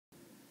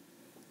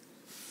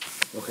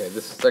Okay,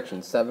 this is section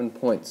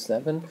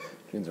 7.7,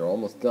 which means we're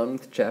almost done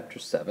with chapter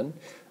 7.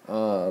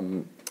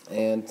 And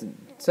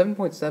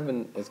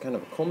 7.7 is kind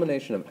of a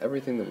culmination of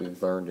everything that we've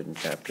learned in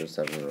chapter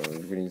 7. We're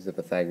going to use the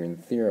Pythagorean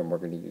theorem, we're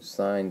going to use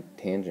sine,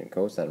 tangent,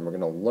 cosine, and we're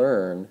going to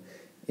learn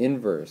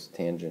inverse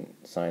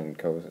tangent, sine, and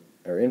cosine,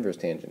 or inverse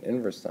tangent,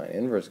 inverse sine,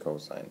 inverse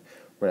cosine.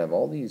 We're going to have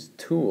all these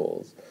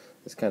tools,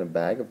 this kind of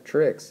bag of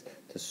tricks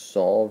to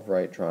solve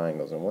right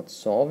triangles. And what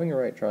solving a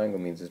right triangle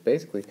means is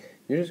basically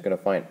you're just going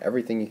to find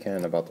everything you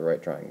can about the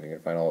right triangle. You're going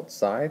to find all its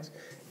sides,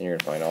 and you're going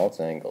to find all its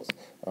angles.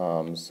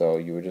 So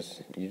you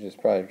just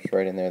probably just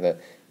write in there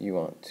that you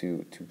want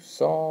to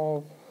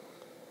solve,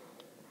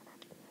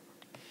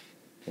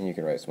 and you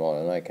can write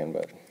smaller than I can,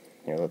 but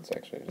here, let's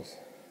actually just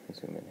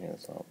zoom in here.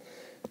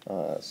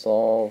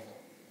 Solve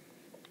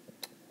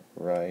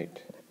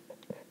right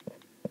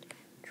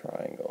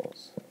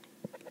triangles.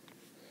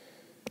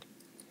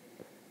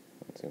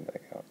 Let's zoom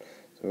back out.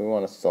 So we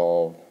want to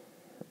solve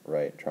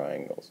right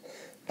triangles.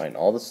 Find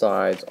all the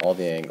sides, all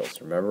the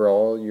angles. Remember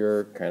all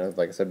your, kind of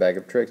like I said, bag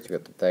of tricks. You've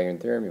got the Pythagorean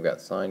theorem, you've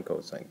got sine,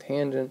 cosine,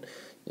 tangent,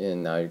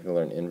 and now you can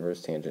learn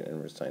inverse tangent,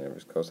 inverse sine,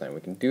 inverse cosine.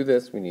 We can do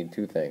this. We need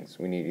two things.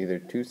 We need either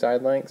two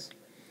side lengths,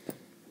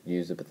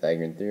 use the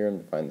Pythagorean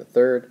theorem to find the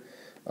third,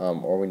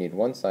 or we need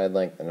one side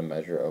length and a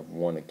measure of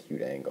one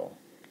acute angle.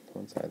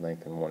 One side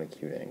length and one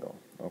acute angle.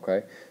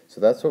 Okay, so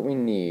that's what we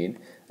need.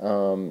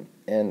 And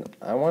now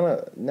I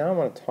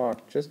want to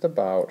talk just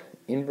about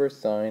inverse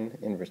sine,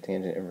 inverse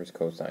tangent, inverse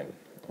cosine.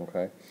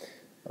 Okay,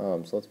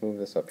 so let's move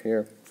this up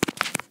here.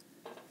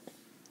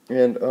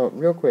 And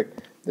real quick,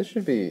 this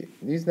should be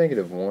these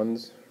negative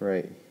ones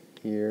right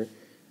here,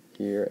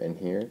 here, and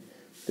here.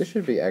 This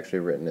should be actually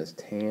written as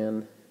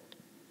tan,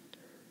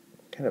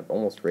 kind of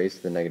almost raised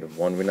to the negative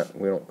 1. We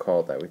don't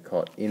call it that. We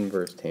call it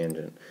inverse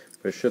tangent.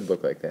 But it should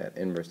look like that.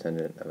 Inverse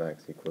tangent of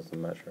x equals the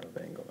measure of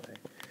angle A.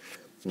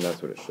 And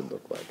that's what it should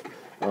look like.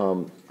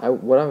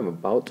 What I'm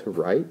about to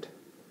write,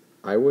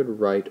 I would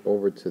write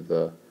over to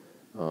the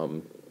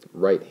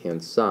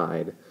right-hand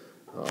side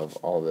of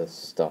all this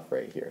stuff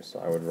right here. So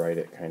I would write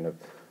it kind of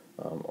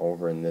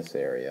over in this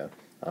area.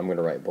 I'm going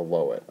to write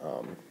below it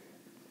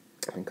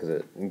because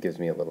it gives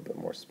me a little bit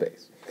more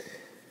space.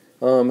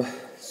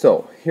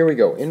 So here we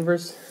go.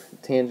 Inverse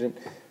tangent,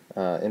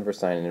 inverse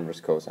sine, and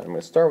inverse cosine. I'm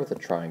going to start with a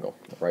triangle,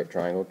 a right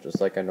triangle,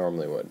 just like I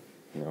normally would.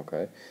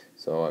 Okay,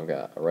 so I've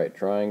got a right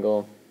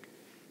triangle,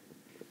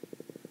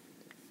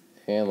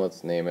 and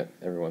let's name it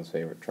everyone's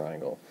favorite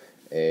triangle,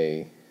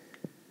 A,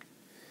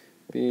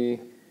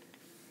 B,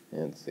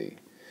 and C.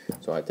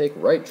 So I take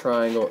right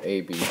triangle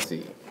A, B,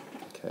 C.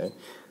 Okay,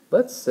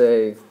 let's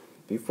say,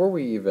 before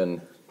we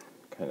even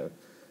kind of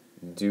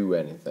do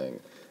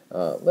anything,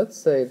 let's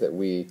say that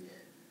we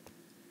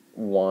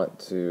want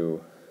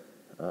to,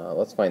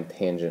 let's find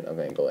tangent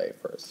of angle A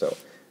first. So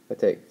I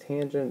take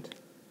tangent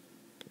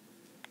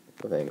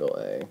of angle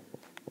A.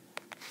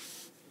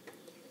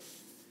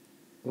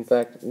 In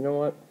fact, you know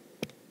what?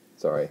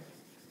 Sorry,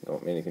 I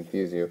don't mean to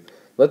confuse you.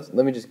 Let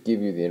me just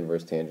give you the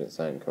inverse tangent,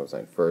 sine, and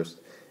cosine first,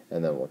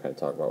 and then we'll kind of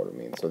talk about what it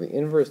means. So the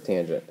inverse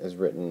tangent is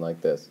written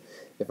like this.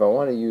 If I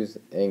want to use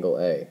angle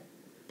A,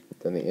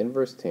 then the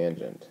inverse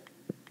tangent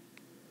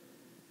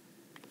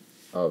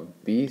of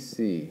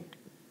BC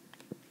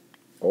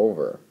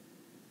over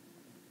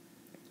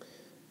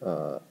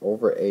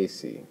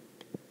AC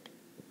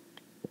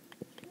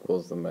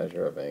equals the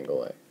measure of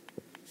angle A.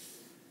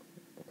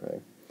 Okay.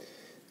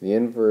 The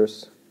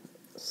inverse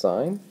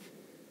sine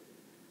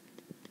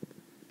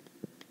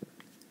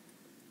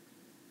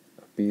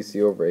of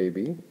BC over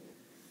AB.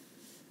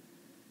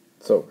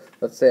 So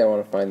let's say I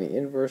want to find the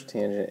inverse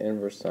tangent,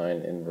 inverse sine,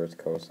 inverse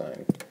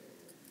cosine.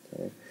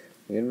 Okay.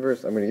 The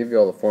inverse, I'm going to give you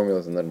all the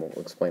formulas and then we'll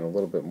explain a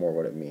little bit more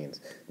what it means.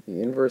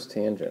 The inverse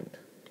tangent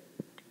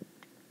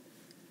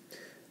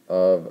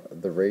of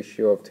the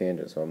ratio of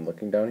tangents. So I'm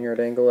looking down here at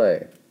angle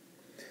A.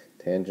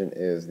 Tangent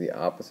is the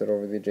opposite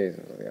over the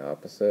adjacent. So the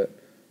opposite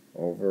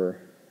over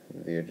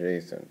the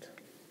adjacent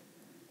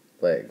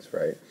legs,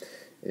 right,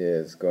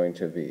 is going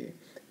to be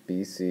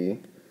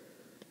BC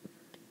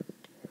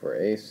over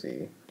AC,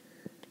 and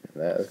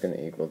that is going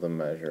to equal the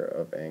measure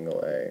of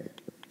angle A.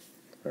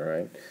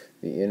 Alright,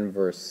 the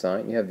inverse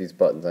sine, you have these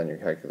buttons on your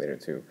calculator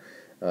too.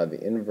 The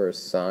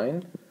inverse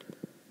sine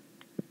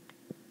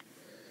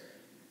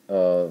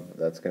of,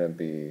 that's going to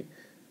be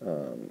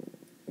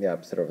the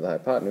opposite over the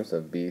hypotenuse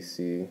of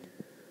BC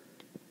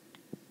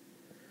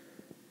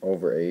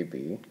over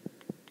AB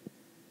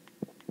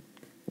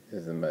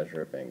is the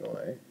measure of angle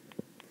A.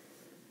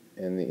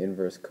 And the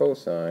inverse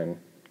cosine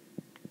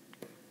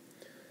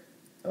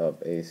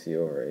of AC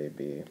over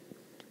AB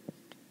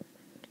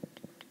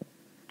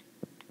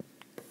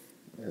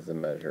is the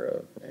measure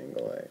of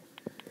angle A.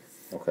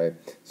 Okay,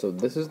 so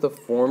this is the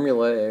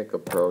formulaic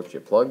approach. You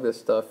plug this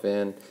stuff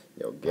in,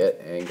 you'll get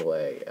angle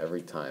A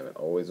every time. It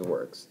always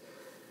works.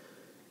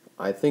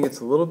 I think it's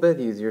a little bit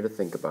easier to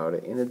think about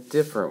it in a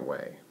different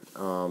way.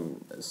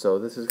 So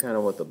this is kind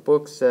of what the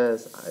book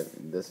says.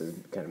 This is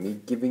kind of me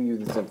giving you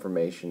this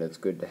information. It's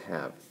good to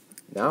have.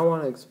 Now I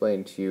want to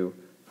explain to you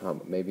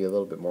maybe a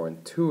little bit more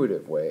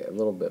intuitive way, a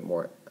little bit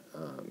more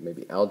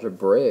maybe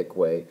algebraic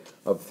way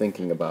of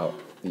thinking about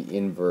the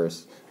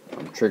inverse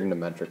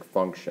trigonometric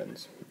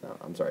functions.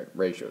 I'm sorry,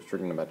 ratios,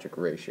 trigonometric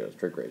ratios,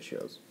 trig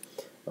ratios.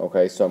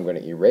 Okay, so I'm going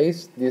to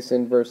erase this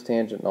inverse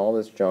tangent and all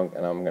this junk,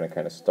 and I'm going to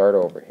kind of start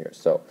over here.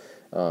 So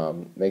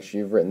make sure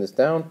you've written this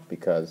down,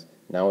 because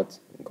now it's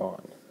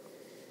gone.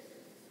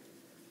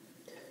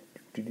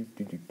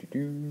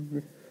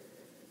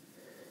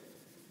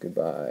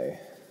 Goodbye.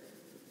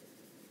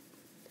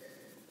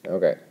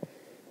 Okay,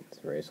 let's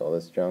erase all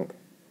this junk.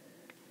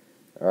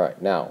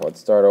 Alright, now let's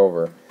start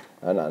over.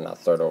 Not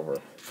start over,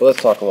 but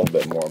let's talk a little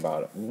bit more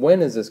about it.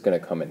 When is this going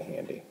to come in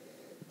handy?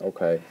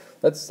 Okay,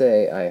 let's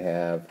say I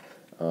have,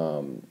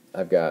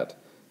 I've got,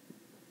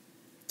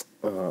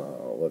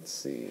 let's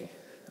see,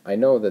 I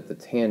know that the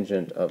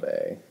tangent of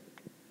A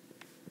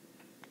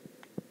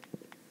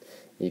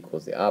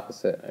equals the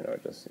opposite, I know,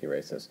 just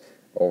erase this,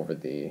 over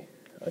the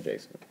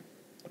adjacent.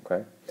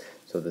 Okay,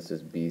 so this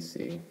is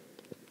BC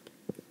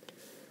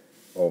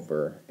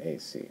over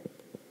AC.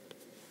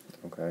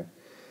 Okay,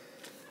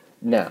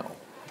 now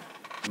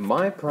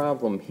my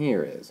problem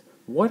here is,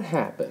 what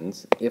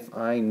happens if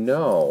I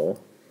know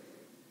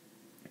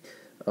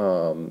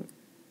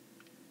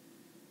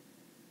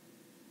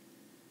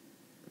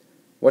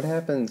what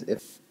happens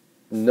if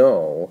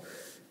no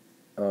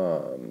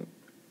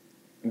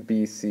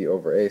BC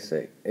over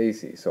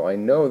AC? So I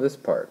know this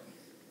part,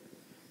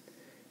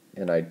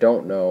 and I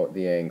don't know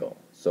the angle.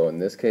 So in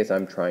this case,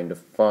 I'm trying to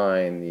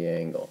find the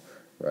angle,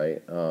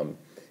 right?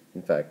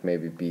 In fact,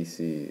 maybe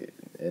BC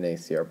and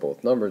AC are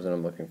both numbers, and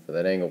I'm looking for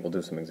that angle. We'll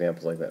do some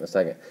examples like that in a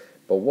second.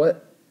 But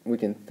what we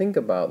can think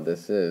about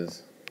this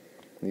is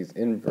these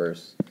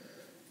inverse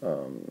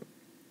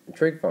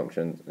trig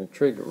functions,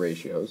 trig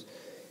ratios,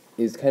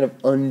 is kind of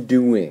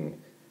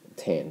undoing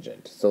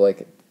tangent. So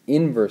like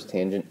inverse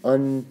tangent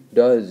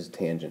undoes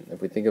tangent.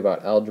 If we think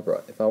about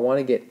algebra, if I want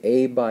to get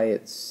A by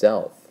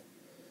itself,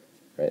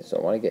 right, so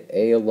I want to get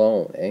A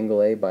alone,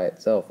 angle A by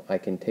itself, I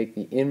can take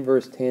the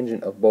inverse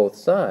tangent of both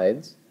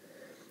sides,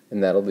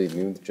 and that'll leave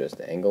me with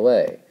just angle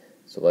A.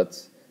 So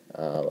let's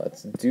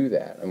do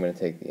that. I'm going to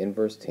take the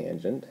inverse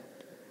tangent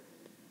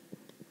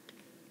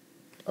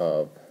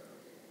of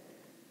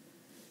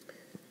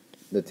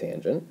the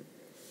tangent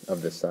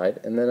of this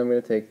side, and then I'm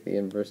going to take the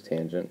inverse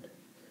tangent,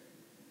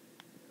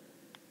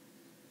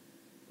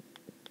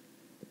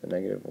 the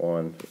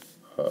 -1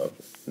 of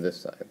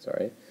this side.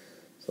 Sorry,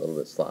 it's a little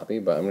bit sloppy,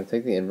 but I'm going to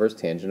take the inverse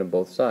tangent of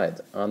both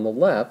sides. On the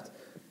left,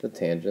 the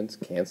tangents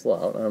cancel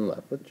out, and I'm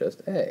left with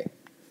just A.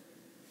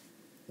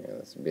 Yeah,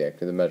 this would be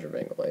actually the measure of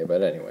angle A,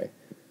 but anyway,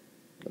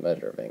 the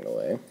measure of angle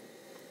A.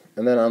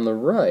 And then on the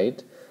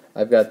right,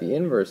 I've got the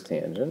inverse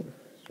tangent.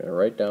 Just going to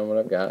write down what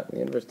I've got,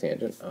 the inverse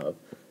tangent of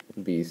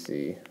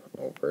BC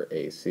over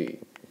AC.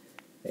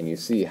 And you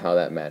see how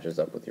that matches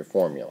up with your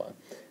formula.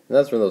 And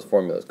that's where those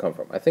formulas come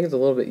from. I think it's a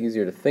little bit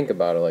easier to think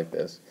about it like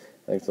this.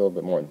 I think it's a little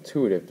bit more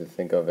intuitive to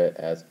think of it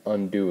as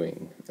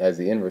undoing, as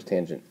the inverse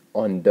tangent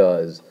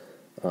undoes,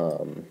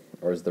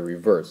 or is the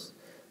reverse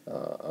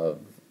of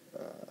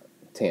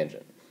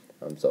tangent.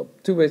 So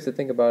two ways to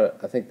think about it.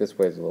 I think this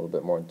way is a little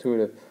bit more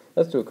intuitive.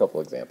 Let's do a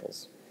couple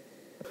examples.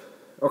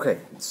 Okay,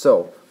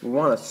 so we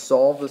want to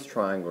solve this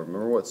triangle.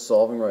 Remember what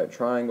solving right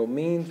triangle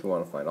means? We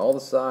want to find all the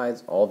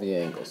sides, all the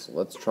angles. So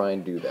let's try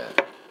and do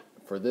that.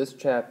 For this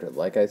chapter,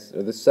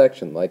 or this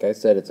section, like I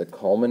said, it's a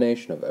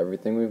culmination of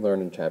everything we've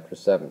learned in Chapter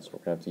 7. So we're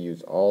going to have to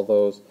use all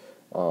those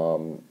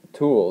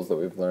tools that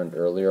we've learned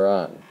earlier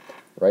on.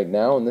 Right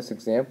now, in this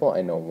example,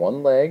 I know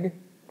one leg,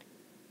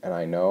 and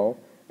I know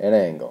an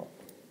angle.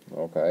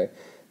 Okay,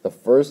 the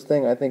first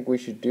thing I think we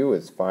should do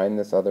is find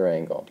this other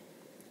angle.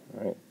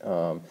 All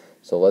right,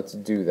 so let's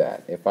do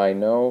that. If I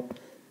know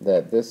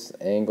that this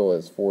angle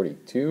is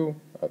 42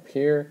 up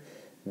here,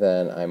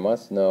 then I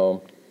must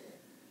know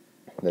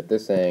that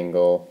this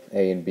angle,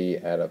 A and B,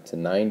 add up to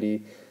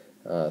 90.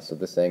 So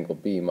this angle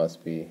B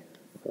must be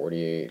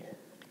 48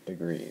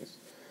 degrees.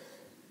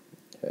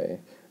 Okay,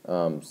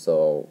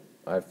 so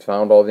I've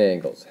found all the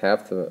angles.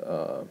 I've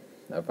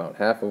found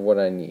half of what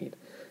I need.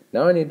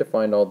 Now I need to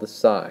find all the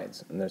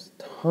sides, and there's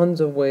tons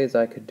of ways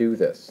I could do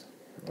this.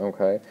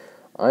 Okay,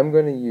 I'm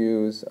going to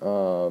use,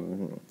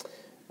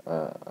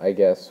 I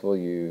guess we'll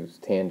use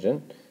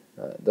tangent.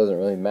 It doesn't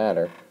really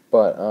matter,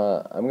 but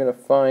I'm going to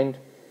find,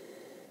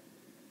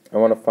 I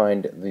want to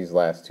find these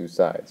last two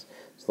sides.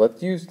 So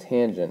let's use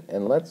tangent,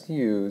 and let's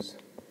use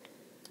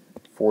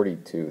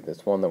 42,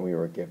 this one that we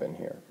were given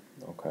here.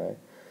 Okay,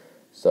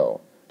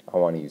 so I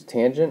want to use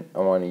tangent, I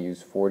want to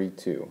use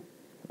 42.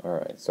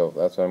 Alright, so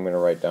that's what I'm going to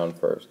write down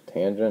first.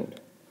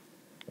 Tangent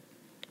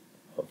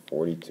of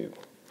 42.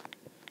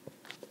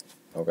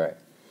 Okay,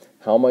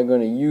 how am I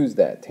going to use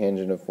that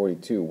tangent of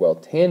 42? Well,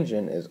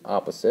 tangent is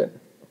opposite.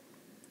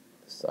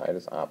 This side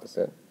is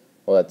opposite.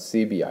 Well, that's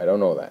CB, I don't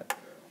know that.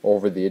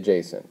 Over the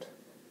adjacent.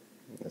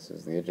 This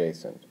is the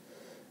adjacent.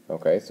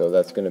 Okay, so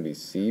that's going to be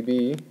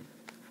CB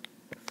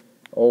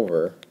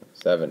over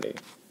 70.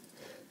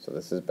 So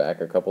this is back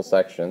a couple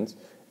sections,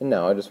 and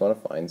now I just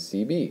want to find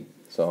CB.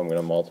 So I'm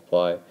going to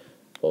multiply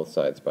both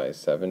sides by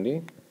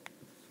 70.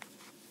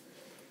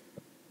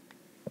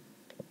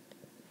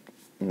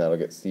 And that'll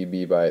get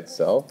CB by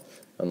itself.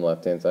 On the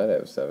left-hand side, I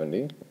have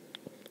 70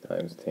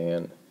 times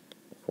tan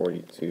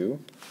 42,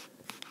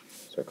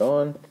 circle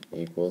on,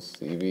 equals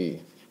CB.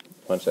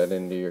 Punch that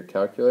into your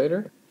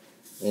calculator,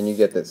 and you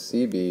get that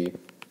CB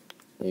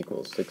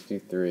equals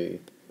 63.0.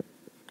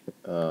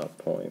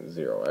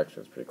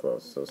 Actually, it's pretty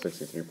close, so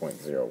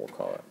 63.0 we'll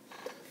call it.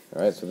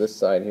 Alright, so this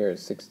side here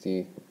is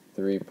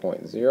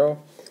 63.0.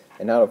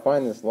 And now to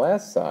find this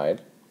last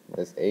side,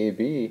 this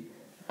AB,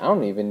 I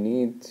don't even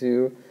need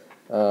to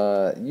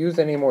use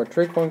any more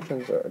trig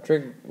functions or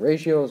trig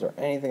ratios or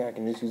anything. I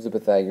can just use the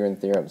Pythagorean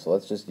theorem. So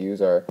let's just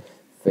use our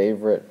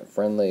favorite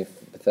friendly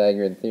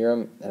Pythagorean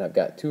theorem. And I've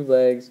got two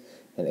legs,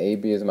 and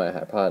AB is my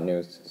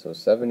hypotenuse. So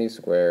 70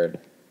 squared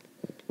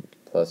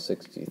plus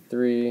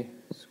 63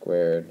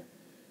 squared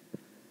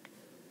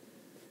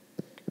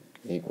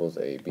equals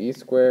AB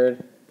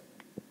squared.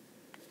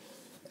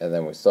 And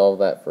then we solve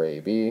that for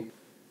AB.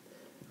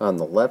 On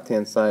the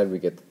left-hand side, we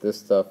get that this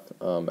stuff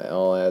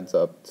all adds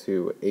up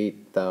to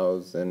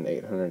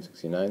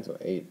 8,869. So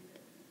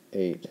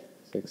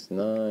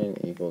 8,869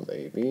 equals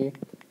AB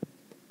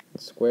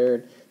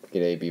squared. To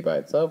get AB by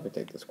itself, we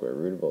take the square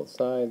root of both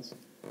sides.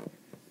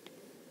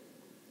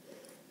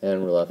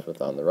 And we're left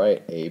with, on the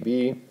right,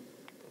 AB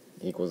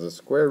equals the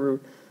square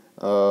root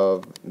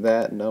of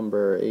that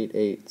number,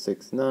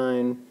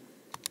 8,869,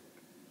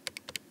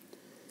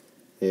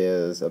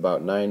 is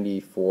about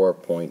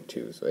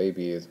 94.2. So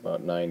AB is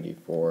about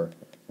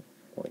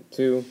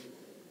 94.2.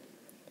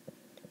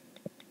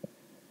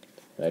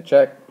 And I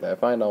check, did I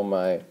find all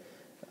my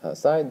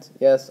sides?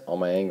 Yes. All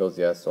my angles?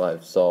 Yes. So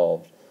I've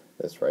solved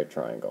this right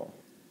triangle.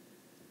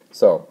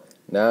 So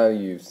now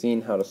you've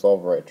seen how to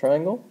solve a right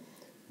triangle.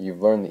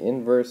 You've learned the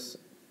inverse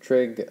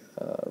trig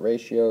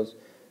ratios.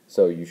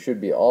 So you should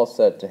be all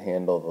set to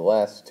handle the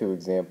last two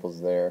examples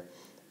there.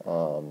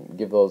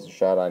 Give those a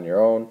shot on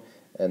your own.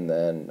 And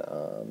then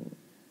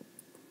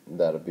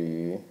that'll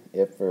be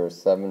it for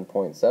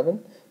 7.7.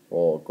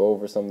 We'll go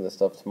over some of this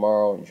stuff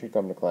tomorrow. You should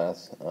come to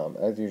class,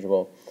 as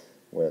usual,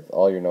 with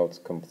all your notes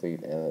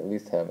complete and at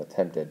least have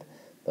attempted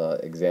the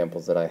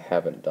examples that I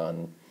haven't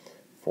done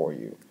for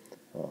you.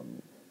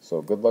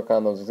 So good luck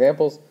on those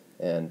examples,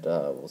 and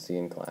we'll see you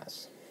in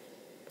class.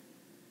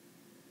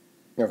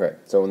 Okay,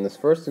 so in this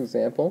first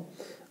example,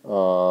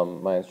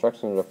 my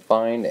instructions are to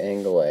find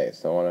angle A.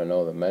 So I want to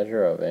know the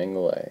measure of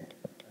angle A.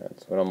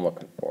 That's what I'm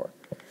looking for.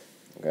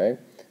 Okay,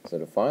 so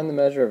to find the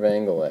measure of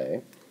angle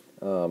A,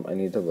 I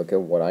need to look at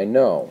what I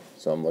know.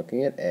 So I'm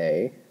looking at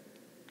A.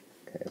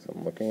 Okay, so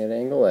I'm looking at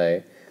angle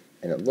A,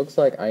 and it looks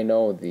like I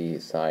know the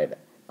side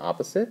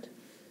opposite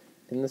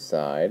and the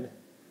side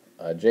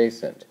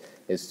adjacent.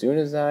 As soon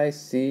as I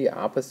see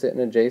opposite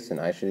and adjacent,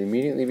 I should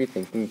immediately be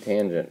thinking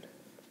tangent.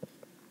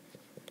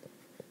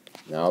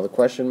 Now the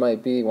question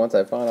might be, once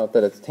I found out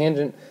that it's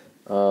tangent,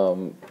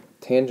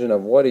 tangent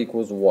of what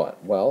equals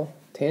what? Well,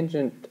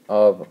 tangent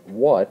of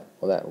what,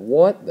 well, that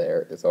what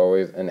there is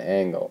always an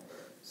angle.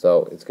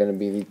 So it's going to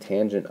be the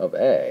tangent of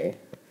A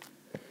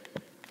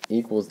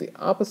equals the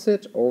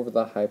opposite over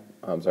the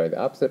the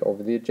opposite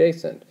over the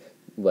adjacent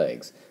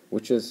legs,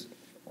 which is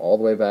all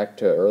the way back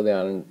to early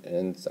on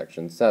in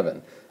section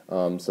 7.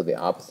 So the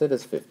opposite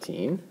is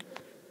 15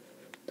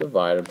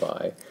 divided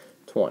by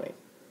 20.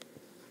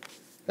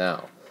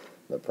 Now,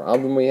 the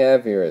problem we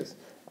have here is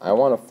I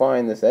want to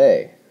find this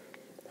A.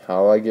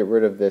 How do I get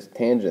rid of this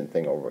tangent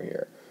thing over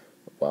here?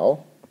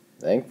 Well,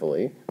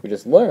 thankfully, we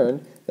just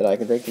learned that I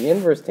can take the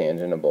inverse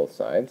tangent of both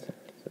sides.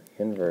 So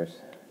the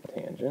inverse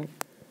tangent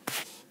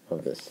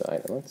of this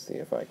side. And let's see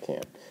if I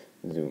can't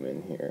zoom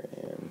in here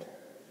and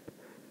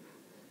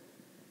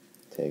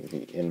take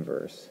the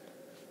inverse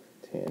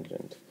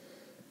tangent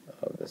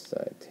of this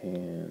side.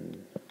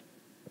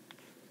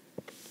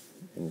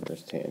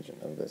 Inverse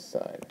tangent of this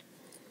side.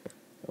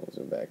 I'll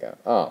zoom back out.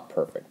 Ah,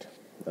 perfect.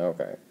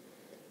 Okay.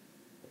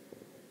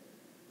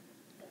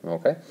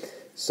 Okay,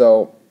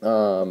 so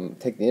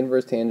take the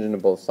inverse tangent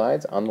of both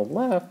sides. On the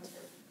left,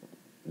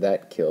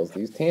 that kills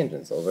these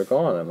tangents. Those are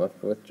gone. I'm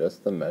left with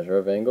just the measure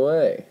of angle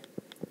A.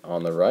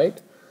 On the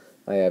right,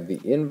 I have the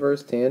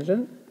inverse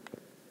tangent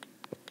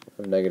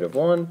of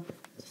 -1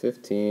 is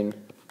 15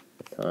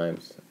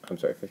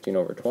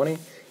 over 20.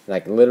 And I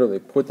can literally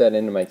put that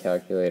into my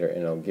calculator,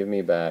 and it'll give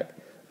me back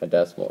a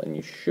decimal. And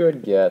you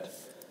should get,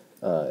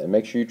 and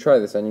make sure you try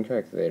this on your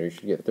calculator, you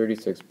should get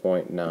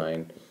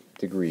 36.9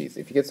 degrees.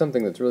 If you get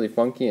something that's really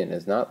funky and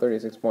is not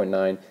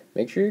 36.9,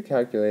 make sure your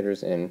calculator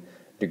is in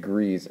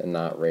degrees and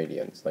not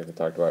radians, like we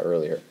talked about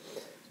earlier.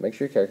 So make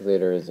sure your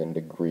calculator is in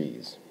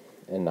degrees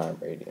and not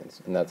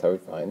radians. And that's how we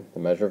find the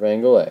measure of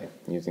angle A,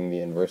 using the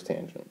inverse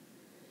tangent.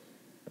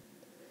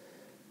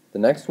 The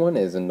next one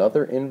is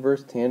another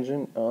inverse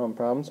tangent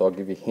problem, so I'll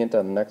give you a hint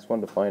on the next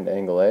one to find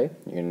angle A. You're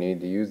going to need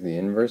to use the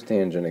inverse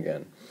tangent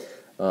again.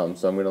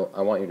 So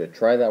I want you to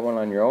try that one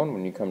on your own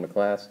when you come to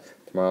class.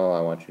 Tomorrow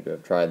I want you to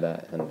have tried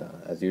that and,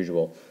 as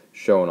usual,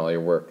 shown all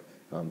your work.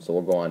 So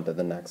we'll go on to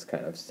the next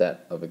kind of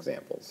set of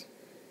examples.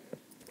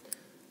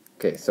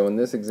 Okay, so in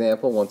this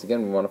example, once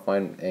again, we want to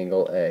find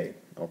angle A.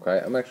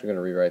 Okay, I'm actually going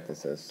to rewrite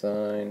this as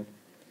sine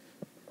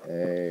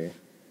A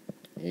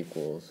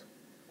equals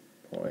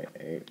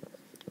 0.87.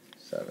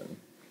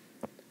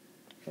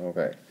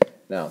 Okay,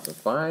 now to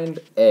find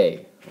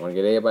A, I want to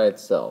get A by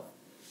itself.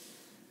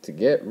 To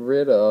get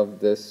rid of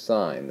this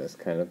sign, this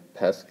kind of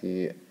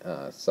pesky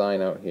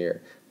sign out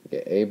here, to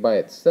get A by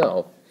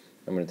itself,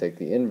 I'm going to take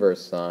the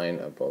inverse sign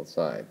of both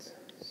sides.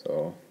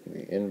 So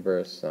the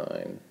inverse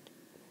sign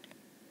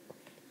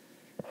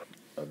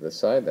of this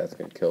side, that's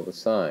going to kill the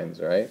signs,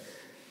 right?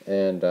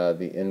 And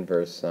the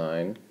inverse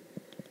sign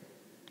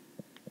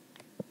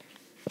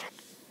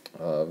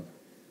of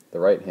the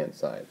right-hand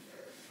side.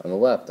 On the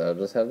left, I'll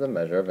just have the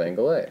measure of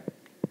angle A.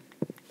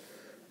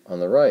 On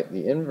the right,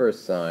 the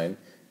inverse sign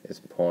is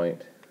we're going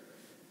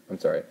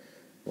to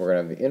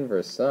have the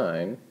inverse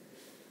sign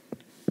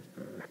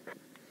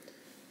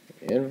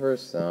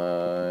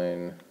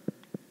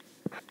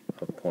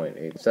of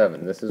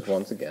 0.87. This is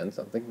once again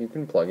something you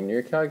can plug into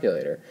your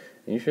calculator.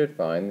 And you should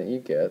find that you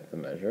get the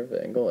measure of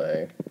angle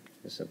A.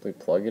 You simply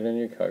plug it in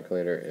your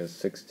calculator, is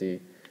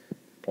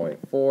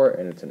 60.4,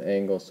 and it's an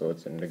angle, so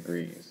it's in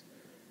degrees.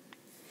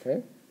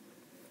 Okay?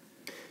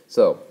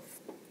 So,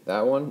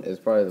 that one is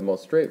probably the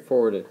most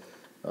straightforward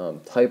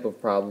type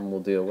of problem we'll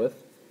deal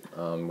with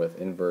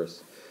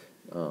inverse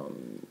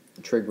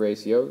trig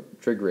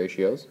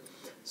ratios.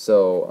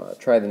 So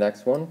try the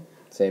next one,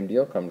 same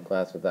deal, come to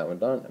class with that one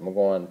done, and we'll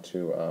go on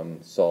to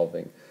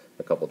solving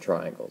a couple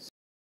triangles.